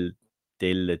or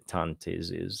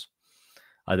dilettantes is.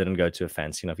 I didn't go to a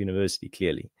fancy enough university,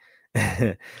 clearly.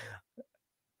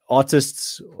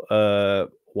 Artists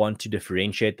want to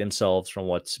differentiate themselves from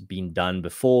what's been done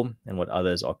before and what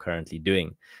others are currently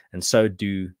doing, and so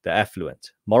do the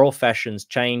affluent. Moral fashions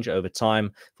change over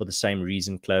time for the same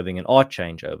reason clothing and art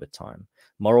change over time.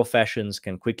 Moral fashions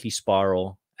can quickly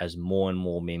spiral as more and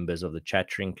more members of the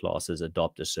chattering classes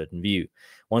adopt a certain view.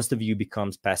 Once the view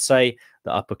becomes passé,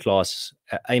 the upper class,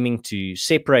 aiming to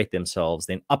separate themselves,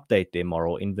 then update their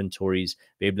moral inventories.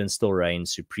 Veblen still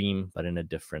reigns supreme, but in a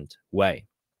different way.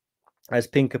 As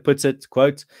Pinker puts it,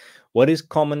 quote, "What is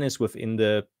common is within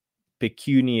the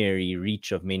pecuniary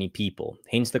reach of many people.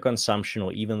 Hence, the consumption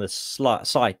or even the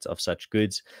sight of such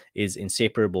goods is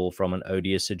inseparable from an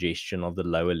odious suggestion of the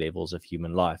lower levels of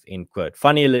human life," end quote.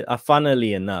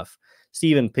 Funnily enough,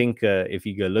 Steven Pinker, if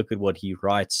you go look at what he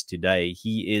writes today,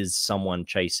 he is someone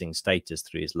chasing status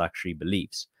through his luxury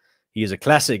beliefs. He is a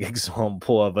classic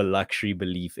example of a luxury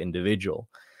belief individual.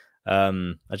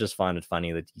 I just find it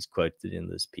funny that he's quoted in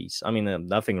this piece. I mean,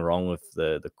 nothing wrong with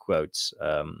the quotes,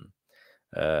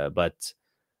 but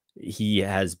he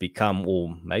has become,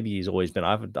 or maybe he's always been,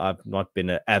 I've not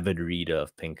been an avid reader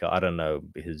of Pinker. I don't know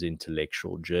his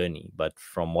intellectual journey, but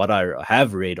from what I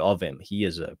have read of him, he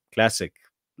is a classic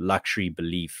luxury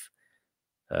belief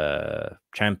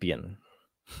champion.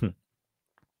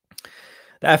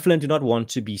 The affluent do not want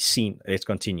to be seen. Let's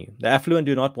continue. The affluent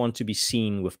do not want to be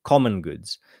seen with common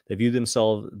goods. They view them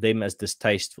as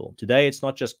distasteful. Today, it's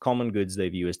not just common goods they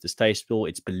view as distasteful,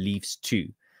 it's beliefs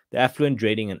too. The affluent,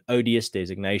 dreading an odious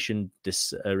designation,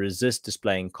 resist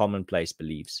displaying commonplace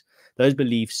beliefs. Those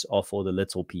beliefs are for the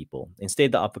little people.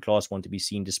 Instead, the upper class want to be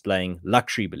seen displaying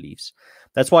luxury beliefs.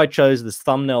 That's why I chose this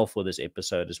thumbnail for this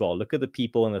episode as well. Look at the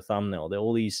people in the thumbnail. They're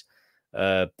all these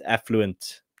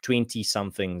affluent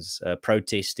 20-somethings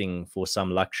protesting for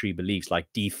some luxury beliefs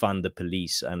like defund the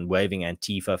police and waving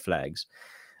Antifa flags.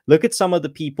 Look at some of the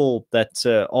people that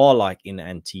are like in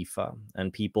Antifa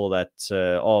and people that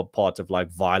are part of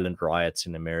like violent riots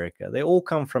in America. They all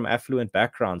come from affluent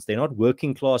backgrounds. They're not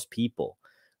working class people.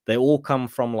 They all come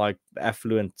from like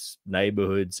affluent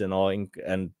neighborhoods and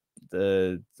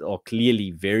are clearly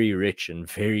very rich and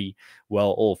very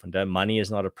well off, and money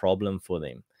is not a problem for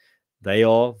them. They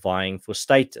are vying for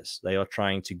status. They are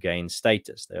trying to gain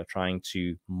status. They are trying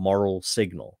to moral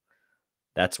signal.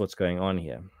 That's what's going on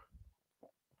here.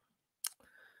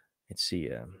 Let's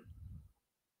see.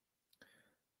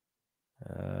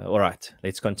 All right,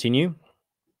 let's continue.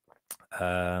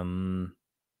 Where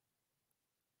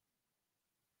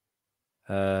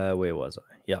was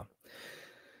I? Yeah.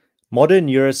 Modern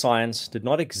neuroscience did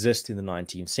not exist in the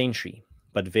 19th century.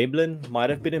 But Veblen might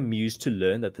have been amused to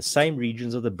learn that the same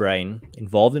regions of the brain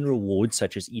involved in rewards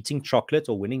such as eating chocolate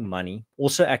or winning money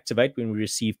also activate when we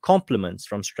receive compliments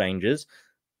from strangers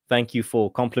Thank you for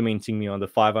complimenting me on the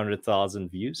 500,000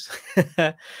 views.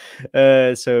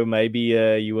 So maybe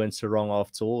you weren't so wrong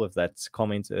after all with that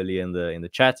comment earlier in the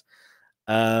chat.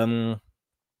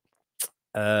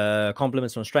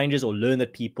 Compliments from strangers, or learn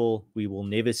that people we will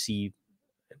never see,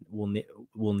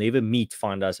 will never meet,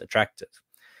 find us attractive.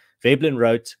 Veblen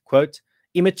wrote, quote,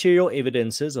 immaterial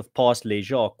evidences of past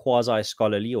leisure are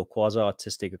quasi-scholarly or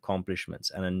quasi-artistic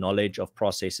accomplishments and a knowledge of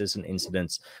processes and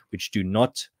incidents which do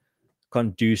not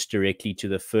conduce directly to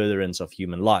the furtherance of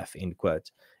human life, end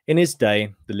quote. In his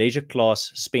day, the leisure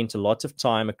class spent a lot of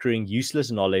time accruing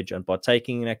useless knowledge and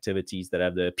partaking in activities that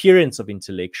have the appearance of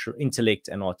intellect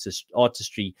and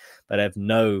artistry but have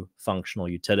no functional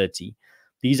utility.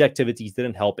 These activities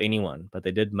didn't help anyone, but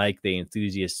they did make their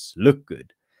enthusiasts look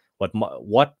good.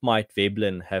 What might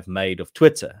Veblen have made of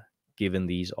Twitter, given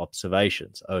these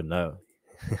observations? Oh no.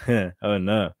 Oh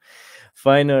no.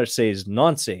 Feiner says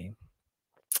nonsense.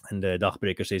 And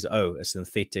Dagbreker says, oh, a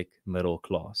synthetic middle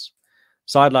class.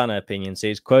 Sideliner opinion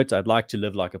says, quote, I'd like to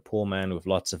live like a poor man with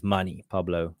lots of money.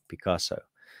 Pablo Picasso.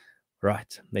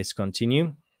 Right, let's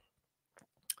continue.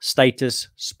 Status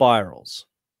spirals.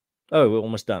 Oh, we're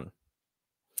almost done.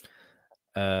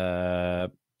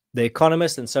 The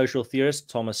economist and social theorist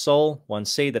Thomas Sowell once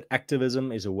said that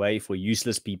activism is a way for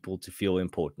useless people to feel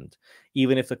important,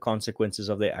 even if the consequences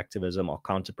of their activism are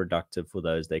counterproductive for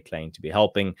those they claim to be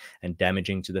helping and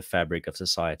damaging to the fabric of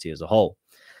society as a whole.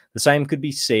 The same could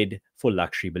be said for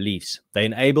luxury beliefs. They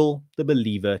enable the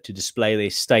believer to display their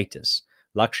status.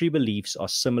 Luxury beliefs are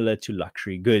similar to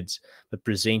luxury goods, but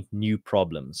present new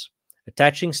problems.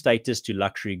 Attaching status to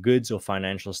luxury goods or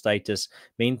financial status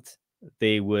meant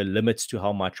there were limits to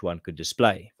how much one could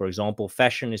display. For example,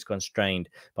 fashion is constrained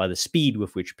by the speed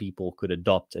with which people could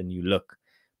adopt a new look.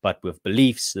 But with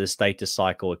beliefs, the status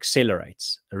cycle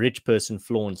accelerates. A rich person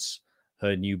flaunts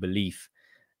her new belief.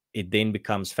 It then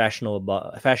becomes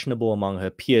fashionable among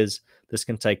her peers. This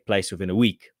can take place within a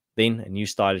week. Then a new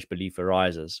stylish belief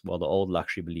arises, while the old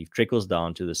luxury belief trickles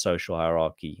down to the social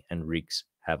hierarchy and wreaks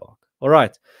havoc. All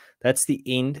right, that's the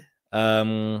end.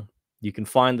 You can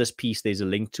find this piece. There's a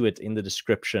link to it in the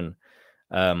description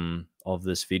of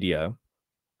this video.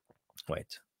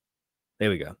 Wait, there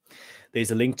we go.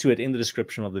 There's a link to it in the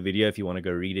description of the video if you want to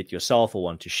go read it yourself or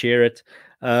want to share it.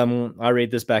 I read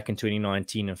this back in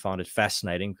 2019 and found it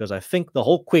fascinating because I think the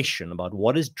whole question about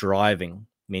what is driving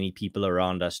many people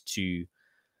around us to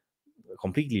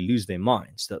completely lose their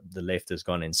minds, that the left has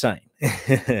gone insane,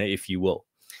 if you will,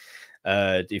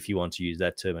 if you want to use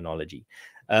that terminology.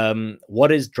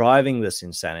 What is driving this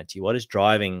insanity? What is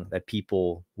driving that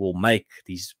people will make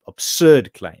these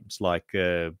absurd claims like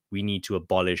we need to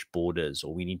abolish borders,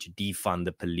 or we need to defund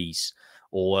the police,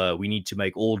 or we need to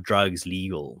make all drugs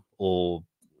legal, or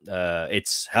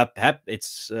it's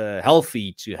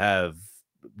healthy to have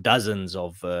dozens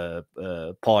of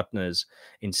partners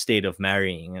instead of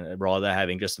marrying, and rather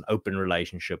having just an open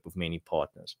relationship with many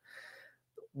partners.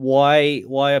 Why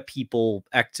are people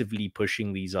actively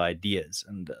pushing these ideas?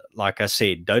 And like I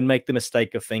said, don't make the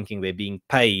mistake of thinking they're being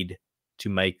paid to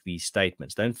make these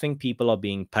statements. Don't think people are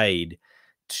being paid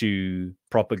to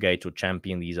propagate or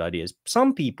champion these ideas.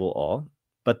 Some people are,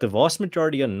 but the vast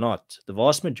majority are not. The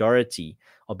vast majority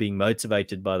are being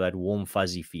motivated by that warm,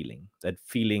 fuzzy feeling, that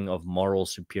feeling of moral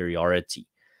superiority.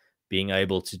 Being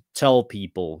able to tell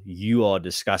people you are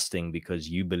disgusting because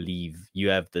you believe you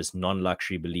have this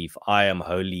non-luxury belief. I am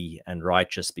holy and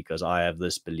righteous because I have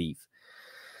this belief.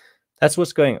 That's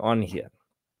what's going on here.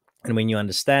 And when you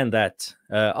understand that,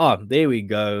 there we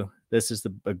go. This is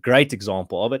a great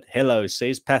example of it. Hello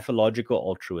says pathological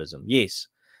altruism. Yes,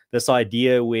 this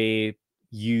idea where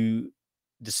you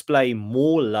display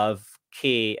more love,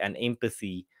 care, and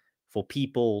empathy for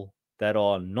people that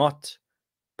are not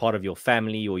part of your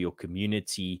family or your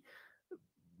community,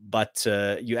 but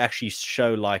you actually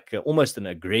show like almost an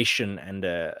aggression and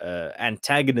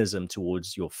antagonism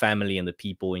towards your family and the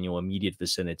people in your immediate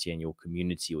vicinity and your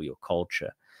community or your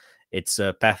culture. It's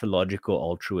a pathological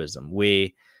altruism where,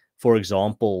 for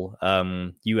example,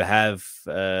 you have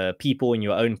people in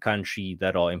your own country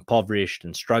that are impoverished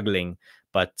and struggling,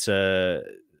 but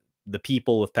the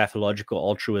people with pathological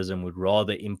altruism would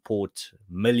rather let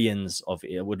millions of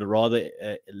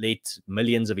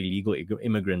illegal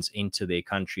immigrants into their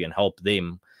country and help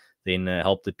them than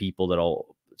help the people that are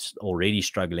already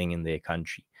struggling in their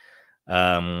country.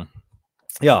 Yeah,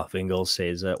 Vingel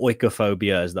says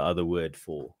oikophobia is the other word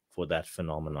for that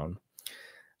phenomenon.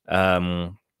 Yeah,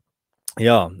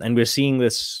 and we're seeing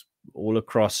this all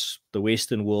across the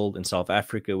Western world. In South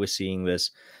Africa, we're seeing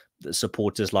this. The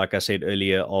supporters, like I said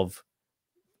earlier,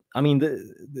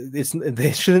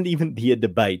 there shouldn't even be a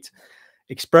debate.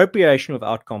 expropriation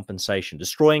without compensation,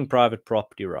 destroying private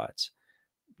property rights,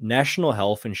 national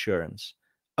health insurance,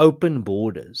 open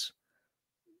borders.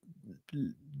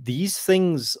 These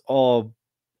things are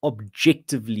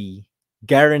objectively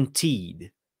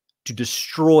guaranteed to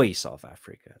destroy South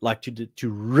Africa, like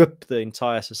to rip the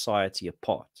entire society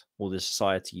apart, or the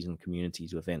societies and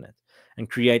communities within it, and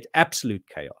create absolute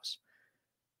chaos.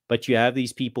 But you have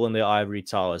these people in their ivory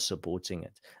towers supporting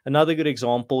it. Another good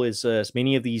example is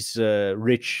many of these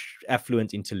rich,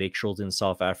 affluent intellectuals in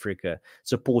South Africa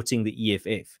supporting the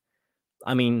EFF.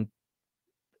 I mean,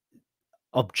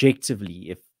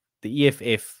 objectively, if the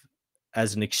EFF,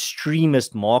 as an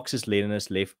extremist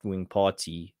Marxist-Leninist left-wing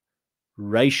party,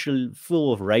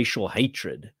 full of racial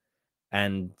hatred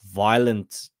and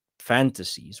violent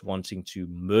fantasies, wanting to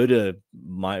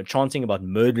chanting about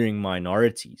murdering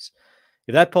minorities,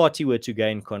 if that party were to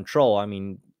gain control, I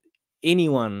mean,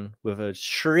 anyone with a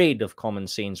shred of common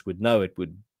sense would know it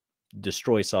would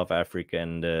destroy South Africa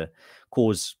and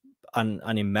cause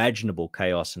unimaginable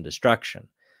chaos and destruction.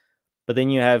 But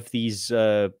then you have these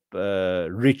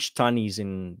rich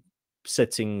tunnies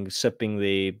sipping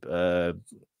their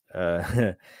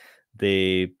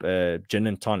gin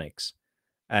and tonics,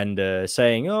 and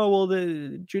saying, "Oh well,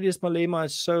 the Julius Malema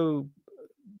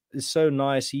is so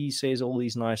nice. He says all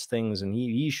these nice things, and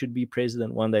he should be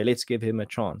president one day. Let's give him a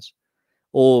chance."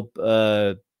 Or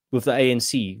with the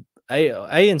ANC,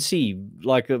 ANC,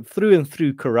 like a through and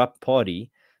through corrupt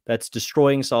party that's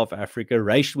destroying South Africa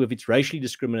with its racially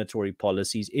discriminatory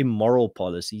policies, immoral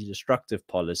policies, destructive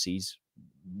policies,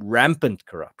 rampant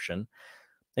corruption.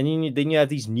 And then you have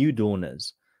these new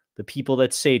dawners, the people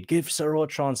that said, give Cyril a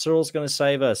chance. Cyril's going to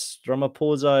save us.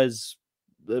 Ramaphosa is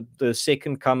the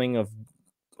second coming of,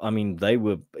 I mean,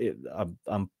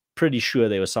 I'm pretty sure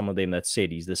there were some of them that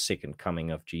said he's the second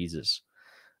coming of Jesus.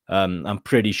 I'm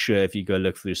pretty sure if you go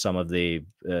look through some of their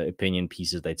opinion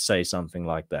pieces, they'd say something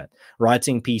like that.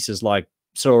 Writing pieces like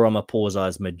Cyril Ramaphosa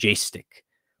is majestic.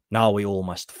 Now we all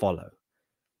must follow.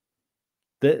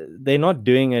 They're not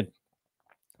doing it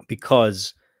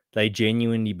because they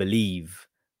genuinely believe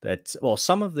that, well,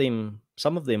 some of them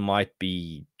might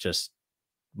believe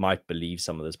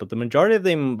some of this, but the majority of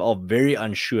them are very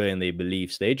unsure in their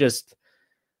beliefs. They're just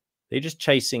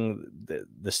chasing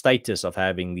the status of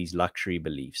having these luxury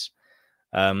beliefs.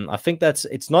 I think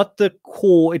it's not the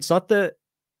core. It's not the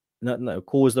no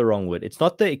core is the wrong word. It's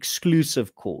not the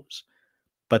exclusive cause,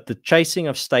 but the chasing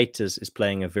of status is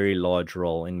playing a very large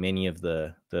role in many of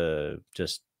the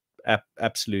just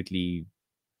absolutely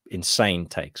insane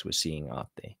takes we're seeing out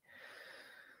there.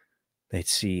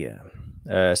 Let's see.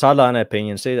 Sideline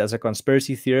opinion says, as a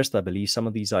conspiracy theorist, I believe some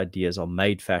of these ideas are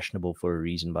made fashionable for a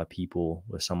reason by people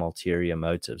with some ulterior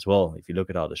motives. Well, if you look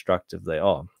at how destructive they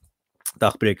are.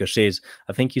 Dagbreker says,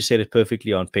 I think you said it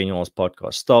perfectly on Peñol's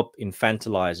podcast. Stop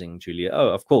infantilizing, Julia. Oh,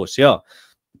 of course. Yeah.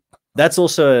 That's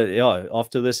also, yeah,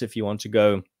 after this, if you want to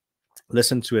go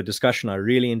listen to a discussion I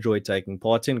really enjoyed taking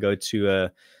part in, go to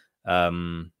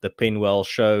the Penwell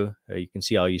show. You can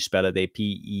see how you spell it there,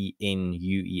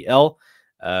 Penuel.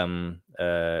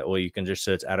 Or you can just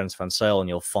search Arends van Zyl and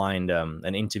you'll find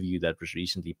an interview that was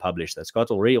recently published that's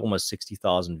got already almost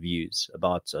 60,000 views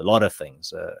about a lot of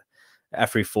things.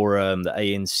 AfriForum, the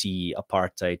ANC,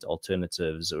 apartheid,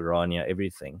 alternatives, Urania,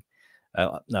 everything.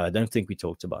 No, I don't think we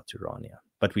talked about Urania,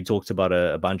 but we talked about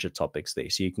a bunch of topics there,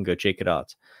 so you can go check it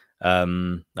out.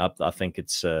 I think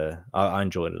it's I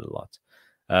enjoyed it a lot.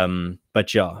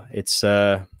 But yeah, it's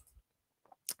I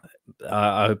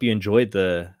hope you enjoyed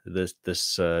this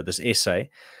essay.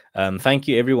 Thank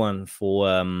you everyone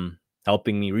for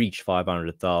helping me reach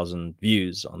 500,000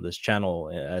 views on this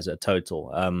channel as a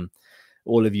total.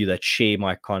 All of you that share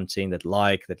my content, that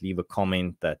that leave a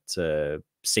comment, that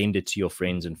send it to your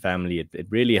friends and family, it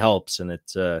really helps, and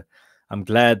I'm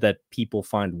glad that people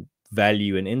find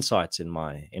value and insights in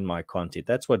my content.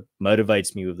 That's what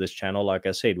motivates me with this channel. Like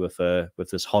I said, with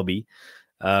this hobby,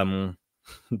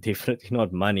 definitely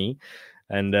not money,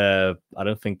 and I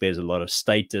don't think there's a lot of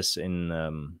status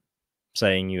in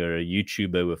saying you're a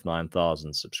YouTuber with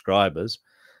 9,000 subscribers.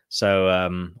 So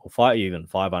or even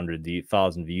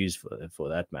 500,000 views for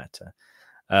that matter.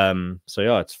 So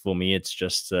yeah, for me it's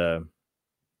just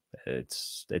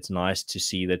it's nice to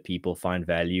see that people find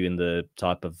value in the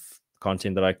type of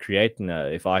content that I create, and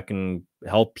if I can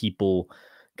help people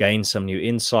gain some new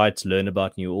insights, learn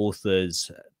about new authors,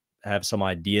 have some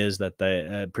ideas that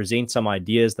they present some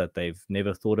ideas that they've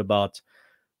never thought about,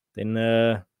 then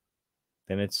I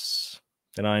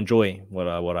enjoy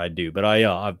what I do. But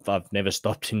I've never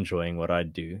stopped enjoying what I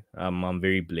do. I'm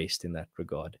very blessed in that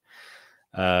regard.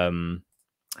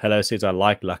 Hello says, I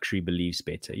like luxury beliefs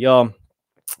better. Yeah,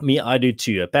 I do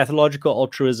too. Pathological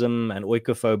altruism and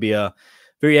oikophobia,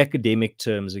 very academic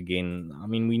terms again. I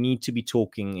mean, we need to be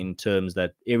talking in terms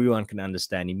that everyone can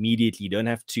understand immediately. You don't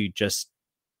have to just,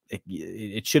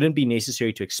 it shouldn't be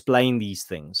necessary to explain these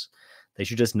things. They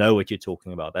should just know what you're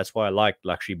talking about. That's why I like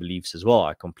luxury beliefs as well.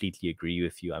 I completely agree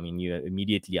with you. I mean, you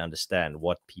immediately understand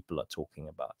what people are talking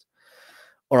about.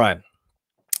 All right.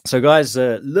 So, guys,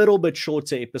 a little bit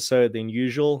shorter episode than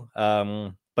usual.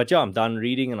 But yeah, I'm done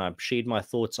reading and I've shared my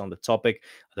thoughts on the topic.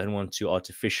 I don't want to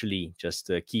artificially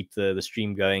just keep the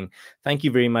stream going. Thank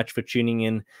you very much for tuning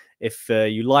in. If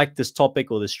you like this topic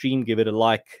or the stream, give it a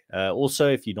like. Also,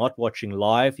 if you're not watching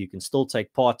live, you can still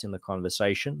take part in the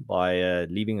conversation by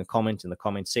leaving a comment in the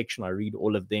comment section. I read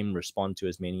all of them, respond to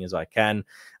as many as I can. And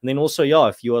then also, yeah,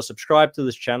 if you are subscribed to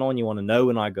this channel and you want to know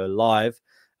when I go live,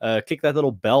 click that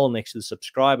little bell next to the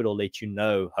subscribe. It'll let you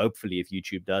know, hopefully, if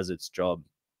YouTube does its job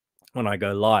when I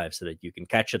go live, so that you can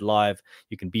catch it live.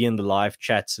 You can be in the live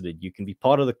chat so that you can be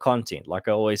part of the content. Like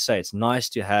I always say, it's nice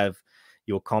to have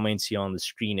your comments here on the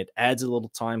screen. It adds a little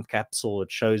time capsule.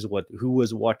 It shows who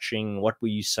was watching, what were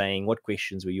you saying, what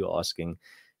questions were you asking.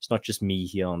 It's not just me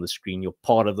here on the screen. You're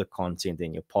part of the content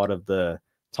and you're part of the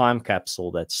time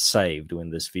capsule that's saved when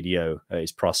this video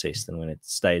is processed and when it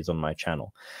stays on my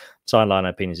channel. Sideline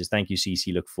Opinions says, thank you,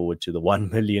 CC. Look forward to the 1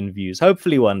 million views.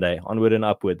 Hopefully one day, onward and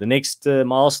upward. The next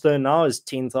milestone now is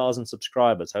 10,000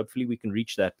 subscribers. Hopefully we can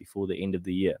reach that before the end of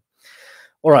the year.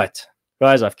 All right,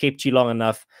 guys, I've kept you long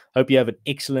enough. Hope you have an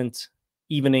excellent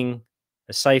evening,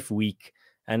 a safe week,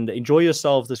 and enjoy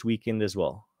yourself this weekend as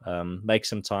well. Make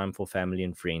some time for family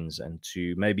and friends and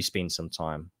to maybe spend some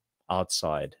time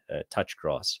outside, touch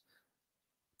grass.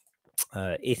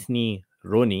 Ithne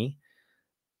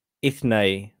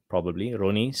probably,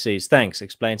 Roni says, thanks.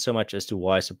 Explain so much as to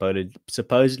why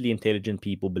supposedly intelligent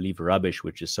people believe rubbish,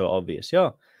 which is so obvious.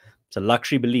 Yeah, it's a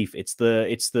luxury belief. It's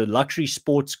the luxury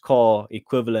sports car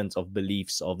equivalent of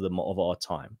beliefs of our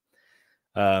time.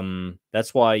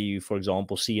 That's why you, for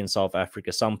example, see in South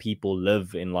Africa, some people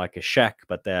live in like a shack,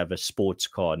 but they have a sports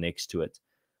car next to it.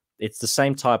 It's the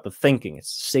same type of thinking.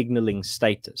 It's signaling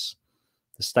status.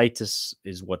 The status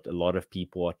is what a lot of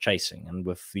people are chasing. And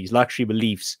with these luxury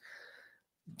beliefs,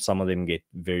 some of them get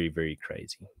very, very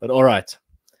crazy. But all right.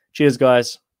 Cheers,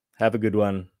 guys. Have a good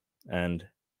one. And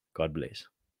God bless.